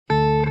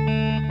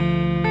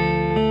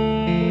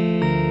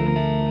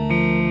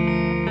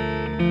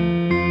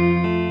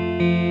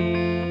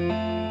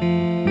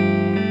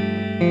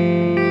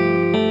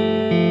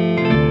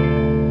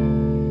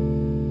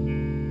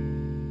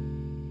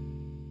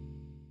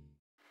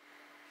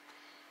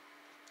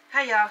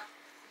Hi y'all,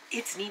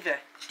 it's Neva.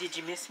 Did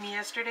you miss me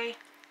yesterday?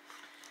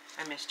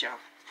 I missed y'all.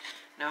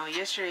 No,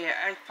 yesterday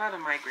I fought a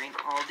migraine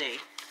all day.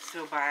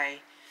 So by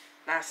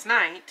last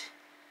night,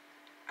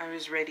 I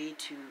was ready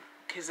to,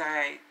 because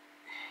it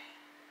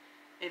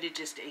had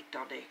just ached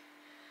all day.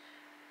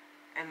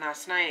 And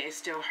last night it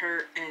still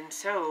hurt, and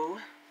so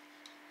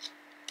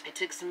I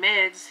took some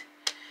meds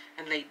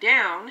and laid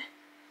down.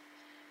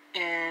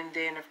 And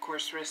then of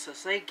course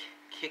restless leg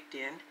kicked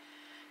in.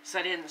 So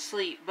I didn't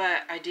sleep,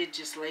 but I did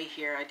just lay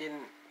here. I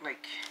didn't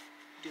like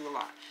do a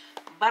lot.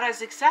 But I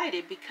was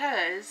excited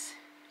because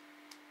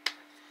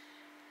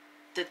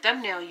the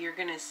thumbnail you're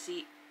going to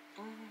see,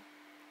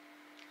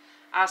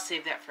 I'll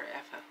save that for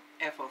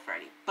FO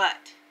Friday.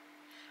 But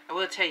I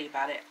will tell you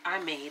about it.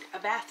 I made a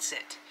bath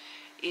set.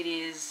 It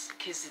is,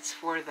 because it's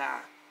for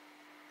the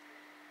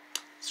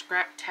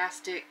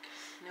Scraptastic,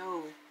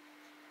 no.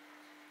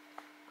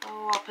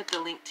 Oh, I'll put the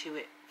link to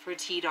it for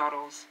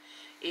Tea-Doddles.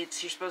 You're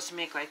supposed to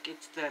make like,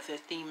 the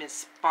theme is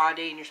spa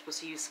day and you're supposed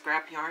to use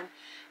scrap yarn.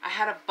 I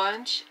had a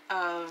bunch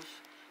of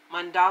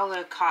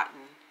mandala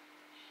cotton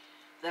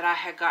that I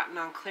had gotten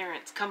on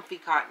clearance, comfy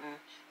cotton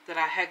that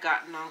I had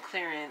gotten on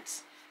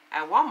clearance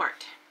at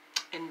Walmart,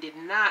 and did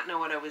not know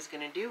what I was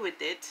going to do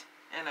with it,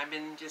 and I've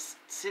been just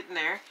sitting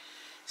there.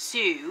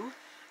 So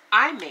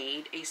I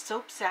made a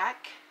soap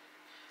sack,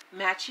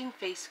 matching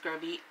face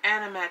scrubby,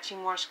 and a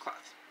matching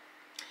washcloth.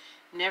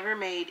 Never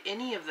made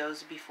any of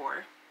those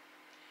before.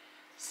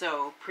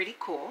 So, pretty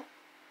cool.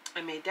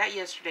 I made that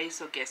yesterday,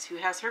 so guess who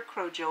has her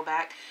Crojo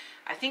back?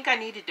 I think I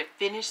needed to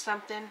finish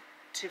something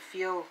to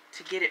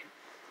get it,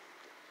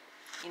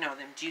 you know,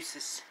 them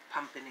juices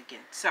pumping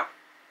again. So,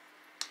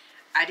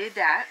 I did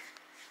that.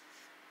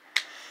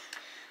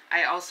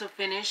 I also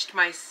finished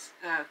my,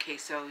 okay,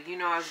 so, you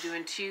know, I was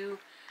doing 2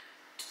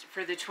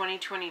 for the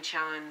 2020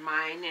 challenge,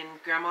 mine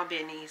and Grandma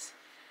Benny's.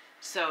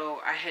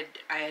 So, I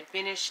had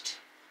finished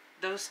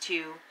those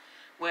 2.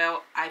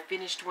 Well, I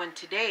finished one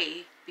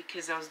today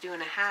because I was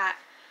doing a hat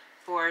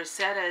for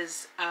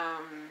Seta's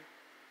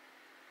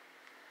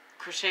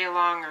crochet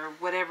along or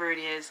whatever it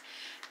is,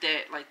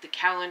 that like the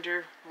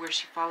calendar where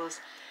she follows,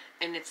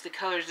 and it's the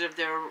colors of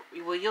their,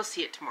 well, you'll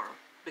see it tomorrow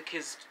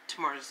because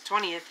tomorrow's the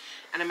 20th,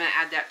 and I'm going to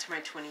add that to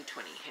my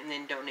 2020 and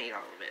then donate all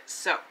of it.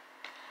 So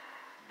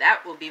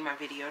that will be my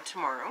video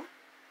tomorrow.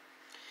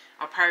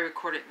 I'll probably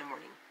record it in the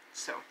morning,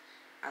 so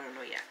I don't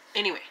know yet.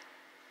 Anyway,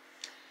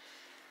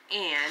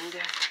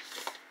 and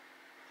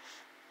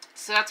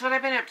so that's what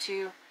I've been up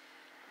to.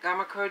 Got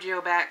my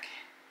Crojo back.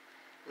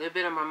 A little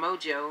bit of my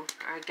mojo.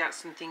 I got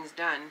some things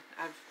done.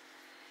 I've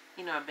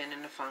been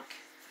in a funk,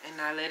 and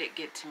I let it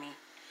get to me.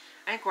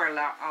 I think we're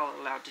all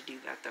allowed to do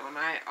that though. And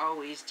I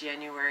always,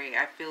 January,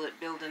 I feel it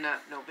building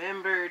up.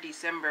 November,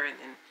 December, and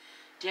then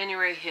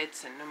January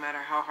hits, and no matter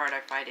how hard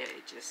I fight it,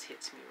 it just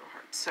hits me real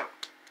hard. So,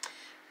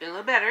 been a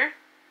little better.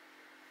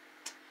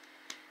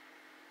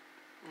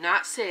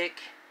 Not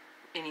sick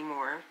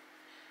anymore.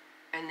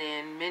 And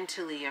then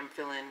mentally I'm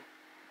feeling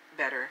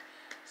better.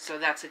 So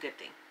that's a good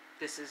thing.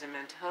 This is a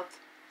mental health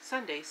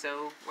Sunday,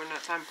 so we're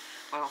not talking,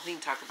 well, we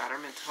can talk about our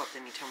mental health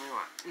anytime we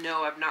want.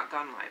 No, I've not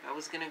gone live. I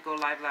was going to go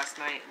live last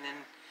night, and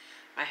then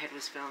my head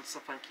was feeling so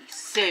funky.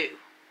 So,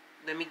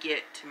 let me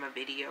get to my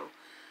video,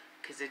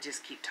 because I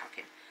just keep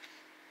talking.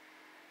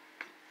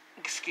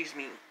 Excuse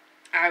me.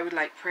 I would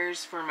like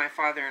prayers for my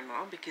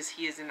father-in-law, because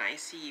he is in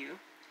ICU.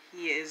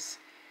 He is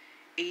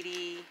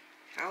 80,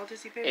 how old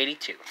is he, baby?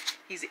 82.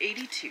 He's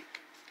 82.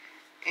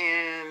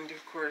 And,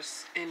 of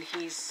course, and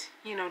he's,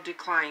 you know,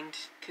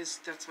 declined, because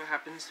that's what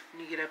happens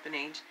when you get up in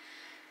age.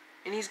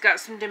 And he's got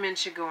some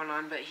dementia going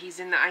on, but he's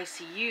in the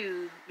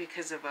ICU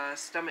because of a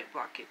stomach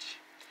blockage.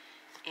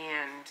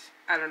 And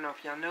I don't know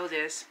if y'all know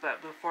this,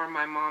 but before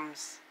my mom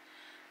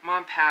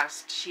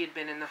passed, she had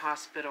been in the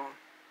hospital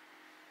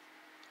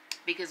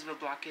because of a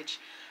blockage.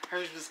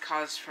 Hers was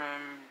caused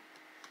from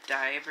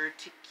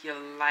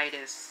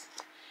diverticulitis.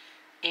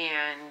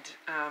 And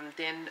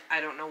then, I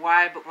don't know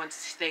why, but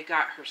once they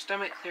got her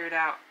stomach cleared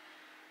out,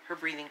 her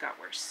breathing got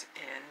worse.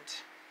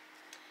 And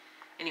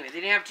anyway,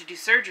 they didn't have to do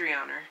surgery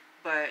on her,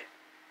 but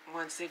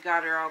once they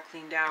got her all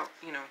cleaned out,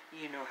 you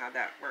know how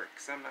that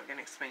works. I'm not going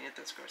to explain it,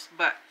 that's gross.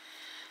 But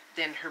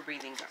then her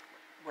breathing got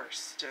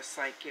worse, just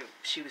like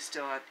she was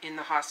still in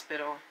the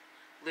hospital.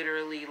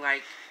 Literally,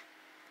 like,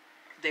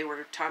 they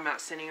were talking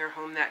about sending her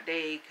home that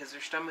day because her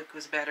stomach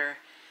was better.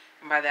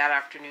 And by that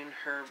afternoon,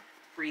 her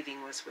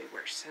breathing was way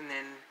worse. And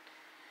then,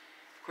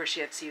 of course, she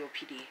had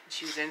COPD.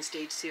 She was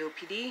end-stage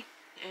COPD,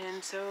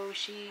 and so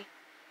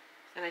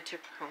then I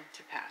took her home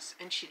to pass,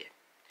 and she did.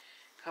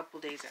 A couple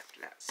days after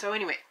that. So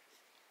anyway,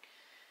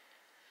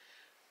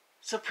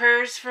 so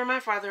prayers for my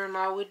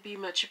father-in-law would be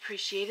much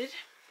appreciated,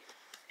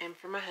 and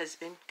for my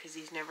husband, because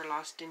he's never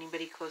lost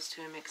anybody close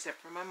to him except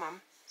for my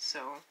mom.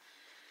 So,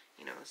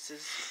 you know, this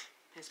is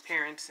his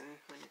parents, and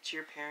when it's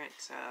your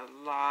parents, a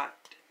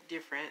lot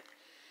different.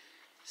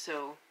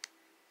 So,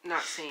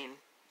 not saying,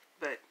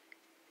 but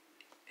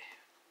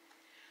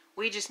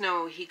we just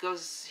know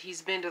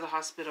he's been to the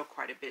hospital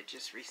quite a bit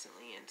just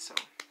recently, and so,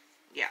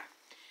 yeah.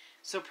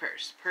 So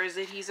prayers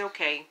that he's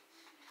okay.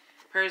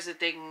 prayers that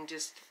they can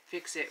just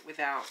fix it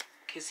without,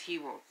 because he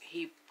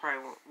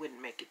probably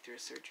wouldn't make it through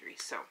surgery.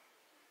 So,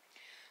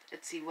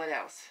 let's see what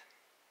else.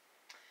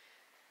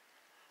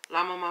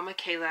 Llama Mama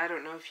Kayla, I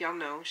don't know if y'all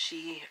know,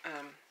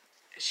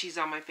 she's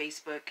on my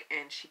Facebook,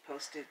 and she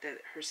posted that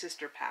her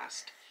sister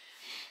passed.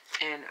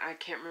 And I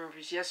can't remember if it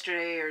was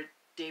yesterday or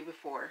day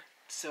before.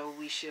 So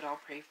we should all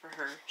pray for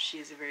her. She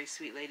is a very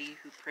sweet lady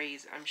who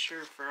prays, I'm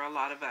sure, for a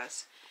lot of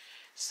us.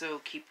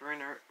 So keep her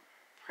in our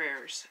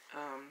prayers.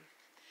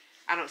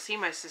 I don't see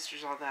my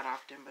sisters all that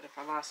often, but if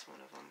I lost one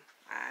of them,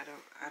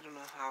 I don't know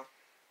how.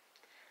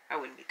 I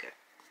wouldn't be good.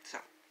 So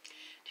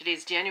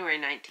today's January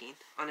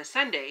 19th. On a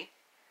Sunday,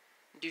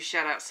 do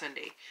shout out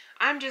Sunday.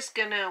 I'm just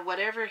gonna,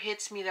 whatever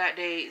hits me that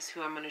day is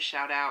who I'm gonna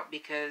shout out,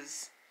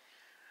 because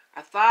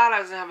I thought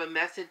I was gonna have a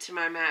method to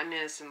my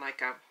madness, and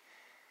like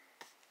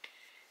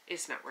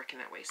it's not working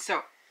that way.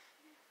 So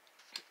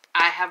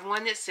I have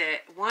one that said,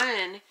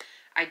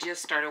 I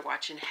just started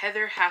watching.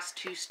 Heather Has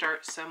to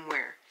Start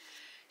Somewhere.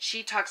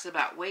 She talks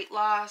about weight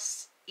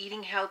loss,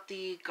 eating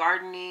healthy,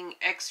 gardening,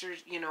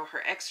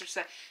 her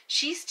exercise.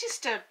 She's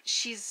just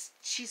she's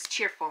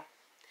cheerful.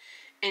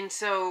 And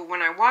so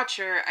when I watch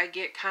her, I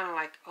get kind of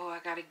like, oh, I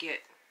gotta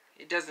get,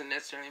 it doesn't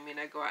necessarily mean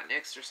I go out and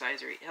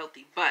exercise or eat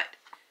healthy, but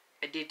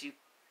I did do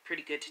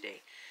pretty good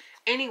today.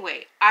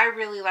 Anyway, I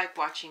really like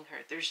watching her.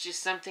 There's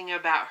just something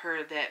about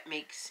her that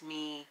makes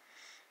me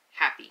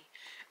happy.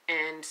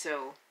 And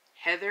so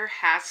Heather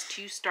Has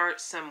to Start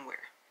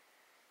Somewhere.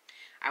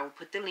 I will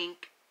put the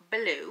link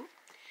below.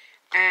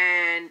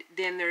 And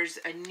then there's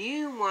a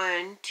new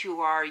one to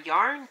our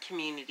yarn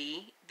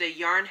community, the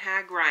Yarn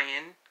Hag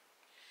Ryan.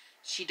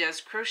 She does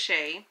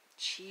crochet.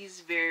 She's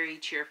very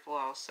cheerful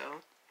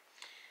also.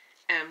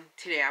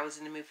 Today I was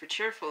in the mood for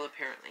cheerful,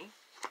 apparently.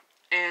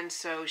 And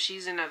so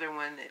she's another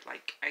one that,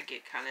 like, I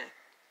get kind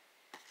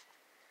of,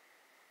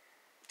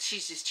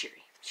 she's just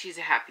cheery. She's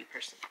a happy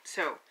person.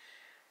 So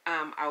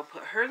I'll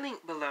put her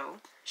link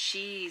below.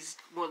 She's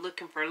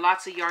looking for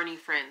lots of yarny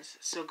friends,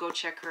 so go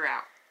check her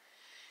out.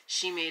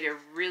 She made a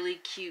really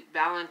cute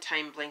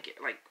Valentine blanket,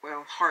 like,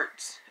 well,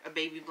 hearts, a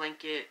baby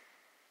blanket,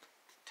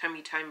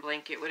 tummy time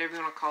blanket, whatever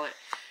you want to call it.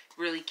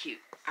 Really cute.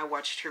 I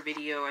watched her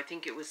video. I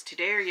think it was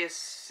today or I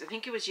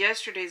think it was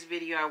yesterday's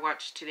video I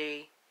watched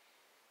today.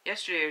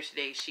 Yesterday or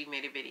today, she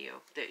made a video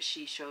that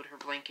she showed her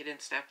blanket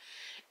and stuff.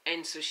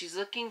 And so she's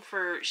looking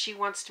for, she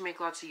wants to make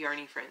lots of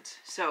yarny friends.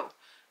 So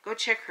go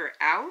check her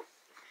out,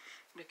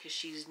 because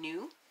she's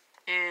new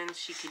and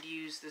she could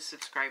use the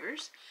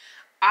subscribers.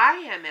 I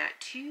am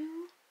at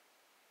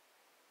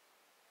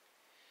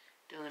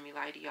don't let me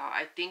lie to y'all.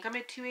 I think I'm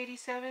at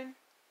 287.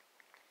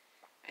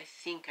 I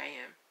think I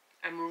am.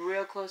 I'm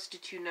real close to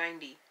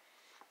 290.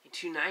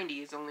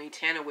 290 is only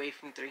 10 away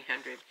from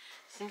 300.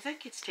 Seems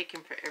like it's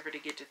taken forever to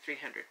get to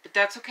 300. But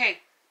that's okay.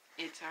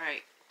 It's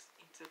alright.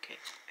 It's okay,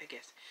 I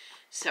guess.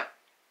 So,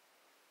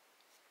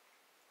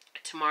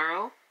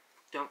 tomorrow,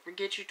 don't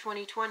forget your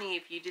 2020.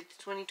 If you did the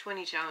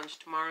 2020 challenge,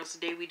 tomorrow's the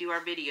day we do our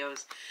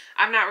videos.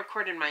 I've not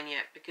recorded mine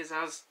yet, because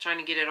I was trying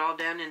to get it all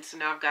done, and so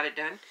now I've got it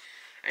done.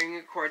 I'm going to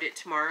record it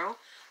tomorrow.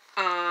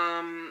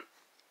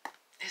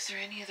 Is there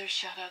any other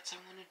shout outs I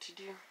wanted to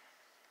do?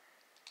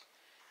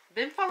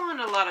 Been following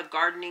a lot of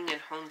gardening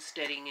and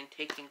homesteading and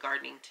taking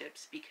gardening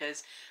tips,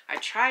 because I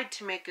tried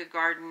to make a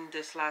garden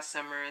this last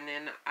summer, and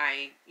then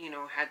I,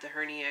 had the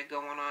hernia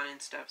going on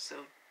and stuff,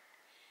 so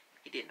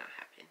it did not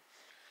happen.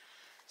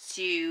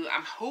 So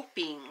I'm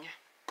hoping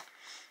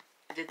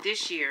that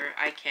this year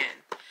I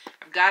can.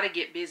 I've got to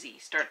get busy,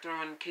 start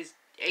throwing, because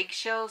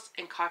eggshells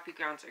and coffee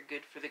grounds are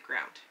good for the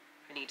ground.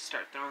 I need to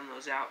start throwing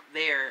those out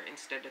there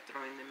instead of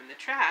throwing them in the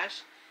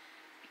trash,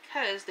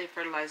 because they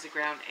fertilize the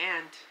ground,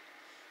 and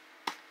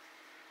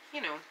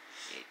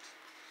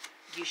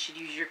you should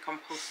use your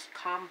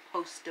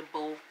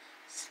compostable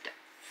stuff.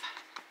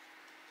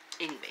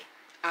 Anyway,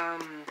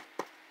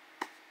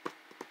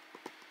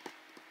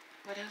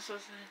 what else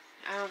was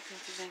that? I don't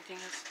think there's anything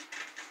else.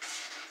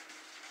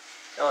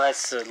 Oh,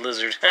 that's a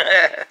lizard.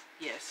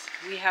 Yes,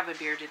 we have a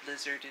bearded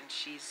lizard, and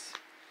she's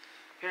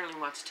apparently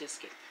wants to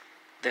escape.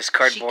 This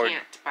cardboard. She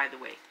can't, by the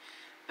way,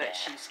 but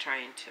she's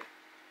trying to.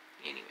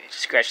 Anyway.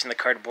 Scratching the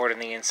cardboard on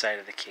the inside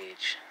of the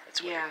cage.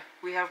 That's weird. Yeah,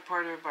 we have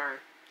part of our.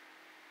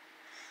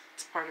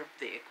 It's part of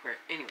the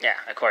aquarium. Anyway. Yeah,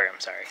 aquarium,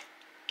 sorry.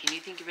 Can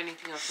you think of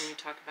anything else we need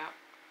to talk about?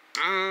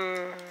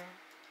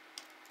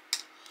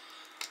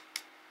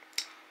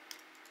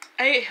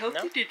 I ate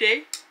healthy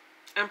today.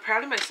 I'm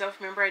proud of myself.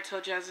 Remember I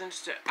told you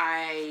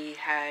I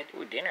had...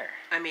 Ooh, dinner.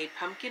 I made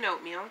pumpkin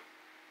oatmeal.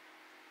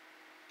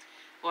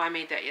 Well, I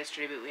made that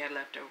yesterday, but we had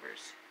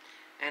leftovers.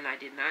 And I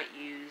did not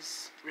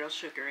use real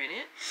sugar in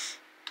it.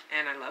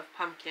 And I love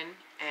pumpkin.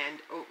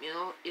 And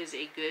oatmeal is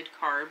a good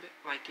carb.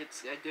 Like,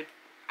 it's a good...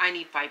 I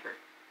need fiber.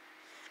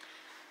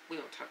 We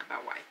won't talk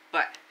about why.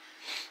 But,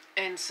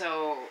 and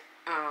so,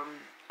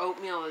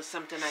 oatmeal is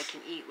something I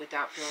can eat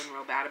without feeling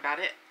real bad about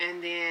it.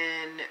 And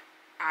then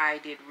I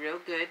did real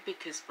good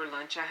because for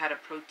lunch I had a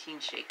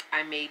protein shake.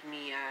 I made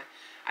me,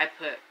 I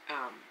put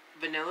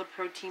vanilla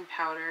protein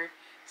powder,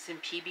 some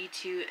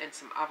PB2, and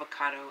some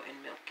avocado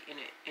and milk in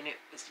it, and it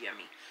was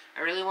yummy.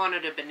 I really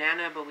wanted a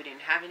banana, but we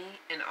didn't have any,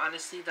 and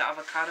honestly, the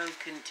avocado,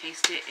 couldn't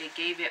taste it. It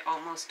gave it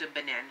almost a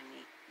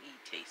banana-y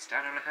taste.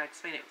 I don't know how to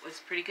explain it. It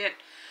was pretty good.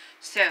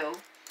 So,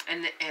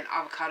 and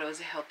avocado is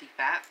a healthy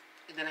fat.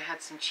 And then I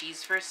had some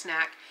cheese for a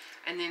snack.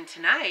 And then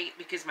tonight,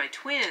 because my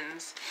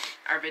twins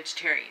are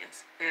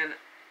vegetarians, and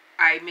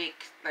I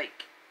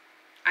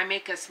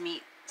make us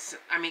meat.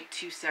 I make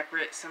two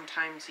separate.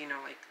 Sometimes, you know,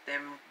 like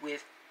them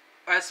with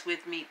us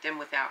with meat, them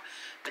without.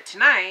 But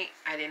tonight,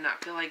 I did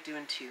not feel like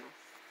doing two.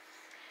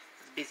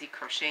 I was busy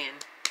crocheting.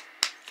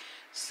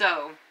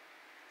 So,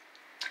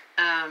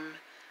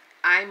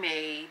 I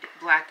made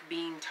black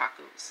bean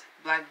tacos.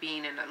 Black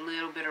bean and a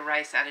little bit of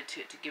rice added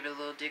to it to give it a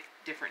little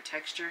different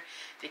texture.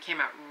 They came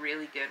out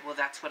really good. Well,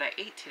 that's what I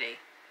ate today.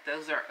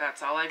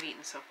 That's all I've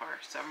eaten so far.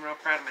 So I'm real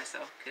proud of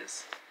myself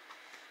because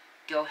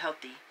go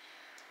healthy.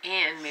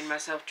 And made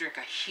myself drink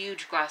a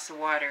huge glass of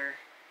water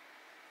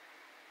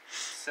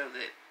so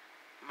that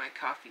my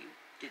coffee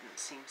didn't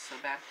seem so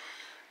bad.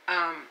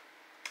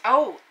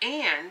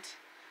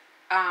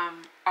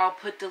 I'll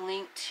put the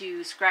link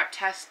to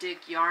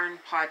Scraptastic Yarn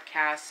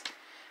podcast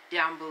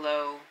down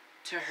below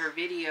to her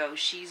video.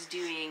 She's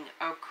doing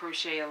a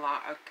crochet along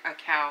a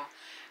cow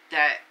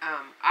that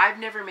I've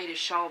never made a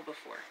shawl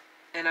before,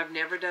 and I've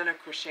never done a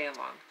crochet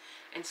along,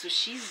 and so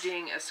she's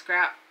doing a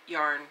scrap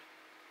yarn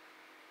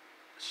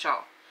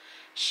shawl.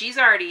 She's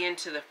already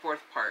into the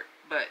fourth part,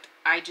 but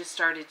I just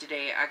started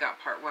today. I got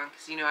part one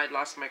because, you know, I'd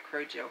lost my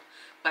Crojo,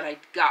 but I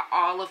got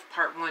all of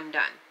part one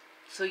done.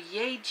 So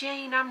yay,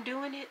 Jane, I'm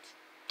doing it.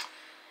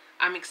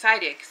 I'm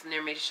excited because I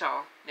never made a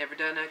shawl, never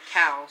done a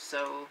cow,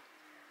 so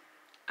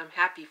I'm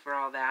happy for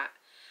all that.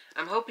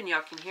 I'm hoping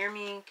y'all can hear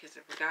me because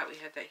I forgot we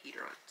had that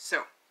heater on.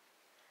 So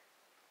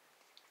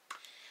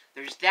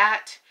there's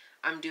that.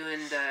 I'm doing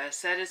the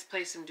Setta's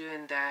place. I'm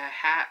doing the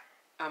hat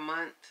a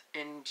month,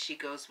 and she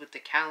goes with the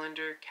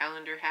calendar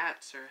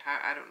hats, or how,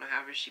 I don't know,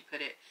 however she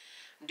put it.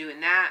 I'm doing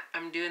that.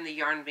 I'm doing the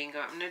yarn bingo.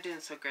 I'm not doing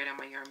so great on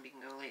my yarn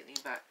bingo lately,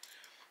 but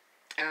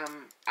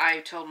I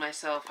told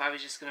myself I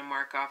was just going to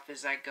mark off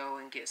as I go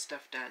and get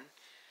stuff done.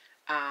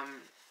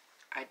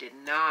 I did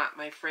not.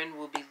 My friend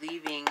will be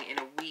leaving in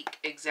a week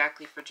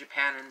exactly for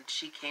Japan, and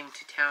she came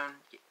to town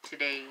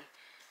today.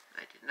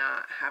 I did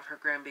not have her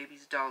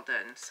grandbaby's doll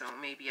done, so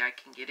maybe I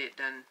can get it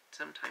done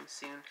sometime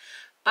soon.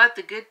 But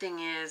the good thing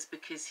is,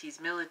 because he's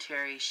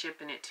military,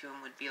 shipping it to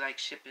him would be like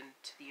shipping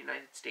to the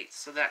United States.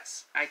 So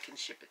that's, I can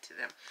ship it to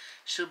them.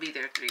 She'll be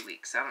there 3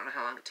 weeks. I don't know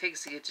how long it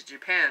takes to get to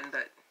Japan,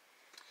 but,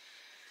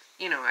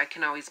 you know, I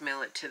can always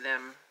mail it to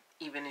them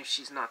even if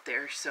she's not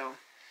there. So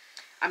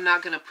I'm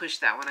not going to push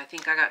that one. I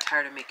think I got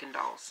tired of making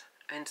dolls.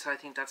 And so I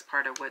think that's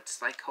part of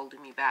what's like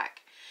holding me back.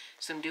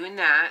 So I'm doing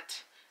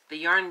that. The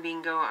yarn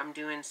bingo, I'm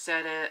doing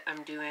Setta,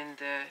 I'm doing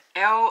the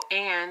L,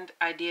 and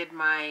I did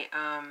my,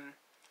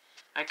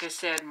 like I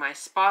said, my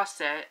spa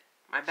set,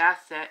 my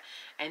bath set,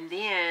 and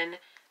then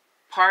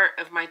part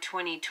of my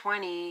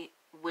 2020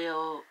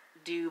 will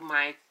do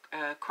my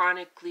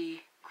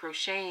chronically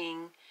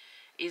crocheting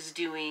is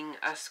doing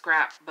a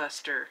scrap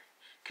buster,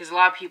 because a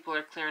lot of people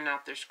are clearing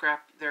out their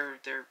scrap, their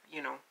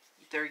you know,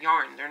 their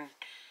yarn, they're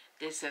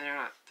this and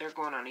they're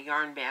going on a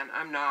yarn ban.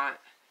 I'm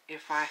not.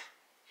 If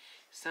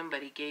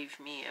somebody gave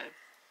me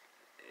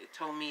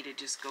told me to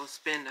just go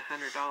spend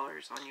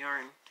 $100 on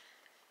yarn,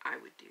 I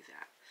would do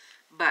that.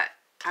 But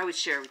I would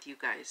share with you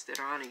guys that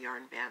are on a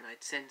yarn ban.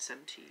 I'd send some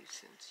to you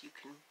since you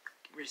can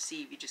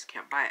receive, you just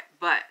can't buy it.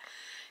 But,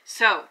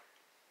 so,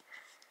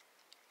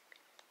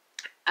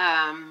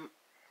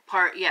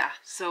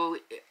 so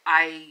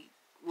I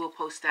will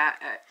post that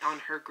on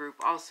her group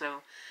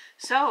also.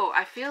 So,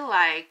 I feel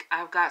like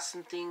I've got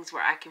some things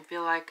where I can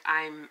feel like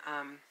I'm,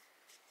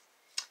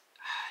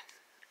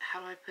 how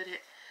do I put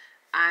it?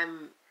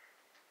 I'm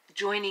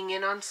joining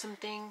in on some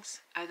things.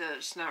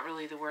 It's not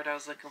really the word I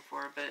was looking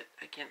for, but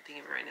I can't think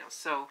of it right now.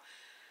 So,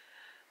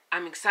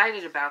 I'm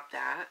excited about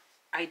that.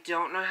 I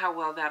don't know how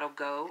well that'll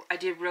go. I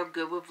did real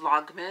good with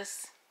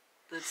Vlogmas.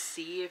 Let's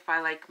see if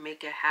I like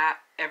make a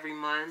hat every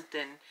month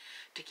and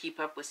to keep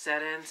up with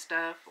Setta and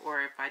stuff,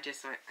 or if I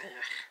just like,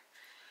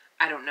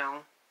 I don't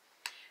know.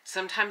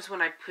 Sometimes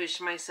when I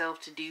push myself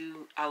to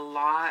do a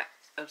lot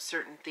of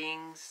certain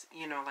things,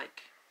 you know,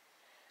 like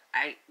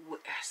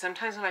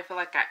sometimes when I feel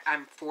like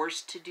I'm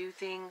forced to do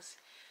things,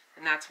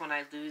 and that's when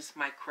I lose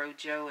my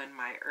Crojo and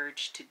my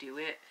urge to do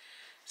it.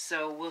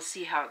 So we'll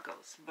see how it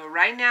goes. But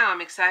right now I'm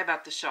excited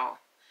about the shawl.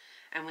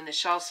 And when the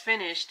shawl's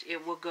finished,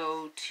 it will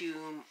go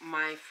to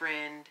my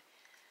friend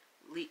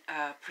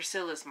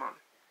Priscilla's mom.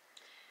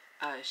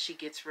 She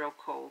gets real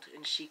cold,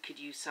 and she could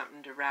use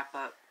something to wrap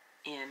up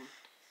in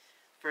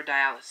for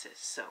dialysis.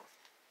 So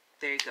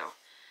there you go.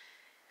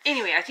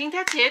 Anyway, I think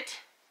that's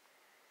it.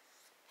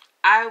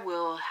 I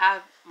will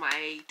have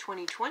my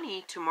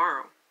 2020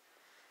 tomorrow.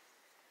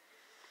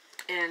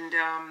 And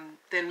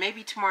then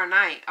maybe tomorrow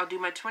night. I'll do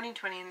my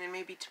 2020 and then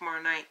maybe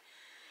tomorrow night.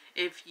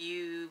 If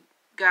you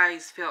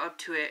guys feel up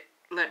to it,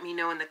 let me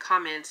know in the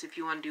comments if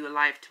you want to do a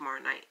live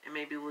tomorrow night. And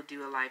maybe we'll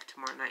do a live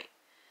tomorrow night.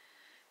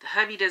 The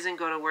hubby doesn't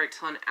go to work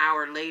till an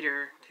hour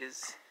later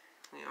because,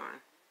 you know,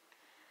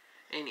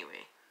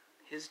 anyway,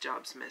 his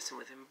job's messing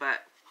with him.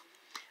 But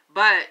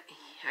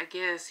I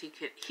guess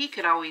he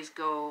could always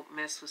go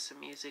mess with some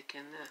music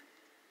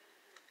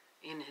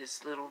in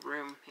his little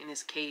room, in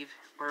his cave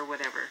or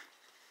whatever.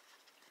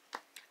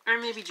 Or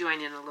maybe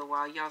join in a little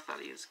while. Y'all thought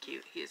he was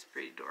cute. He is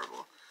pretty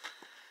adorable,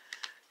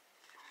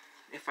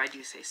 if I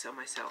do say so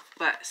myself.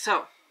 But,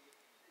 so,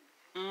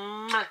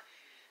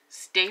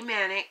 stay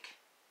manic,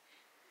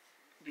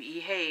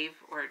 behave,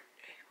 or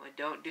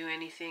don't do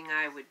anything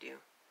I would do.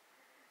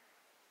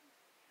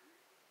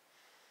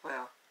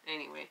 Well,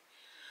 anyway,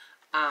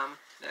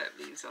 that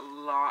leaves a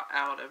lot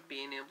out of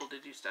being able to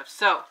do stuff.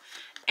 So,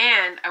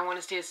 and I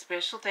want to say a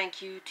special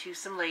thank you to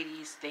some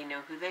ladies. They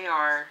know who they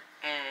are,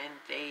 and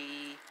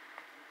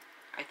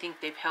I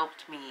think they've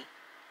helped me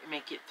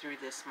make it through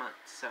this month.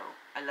 So,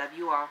 I love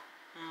you all.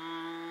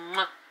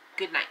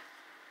 Good night.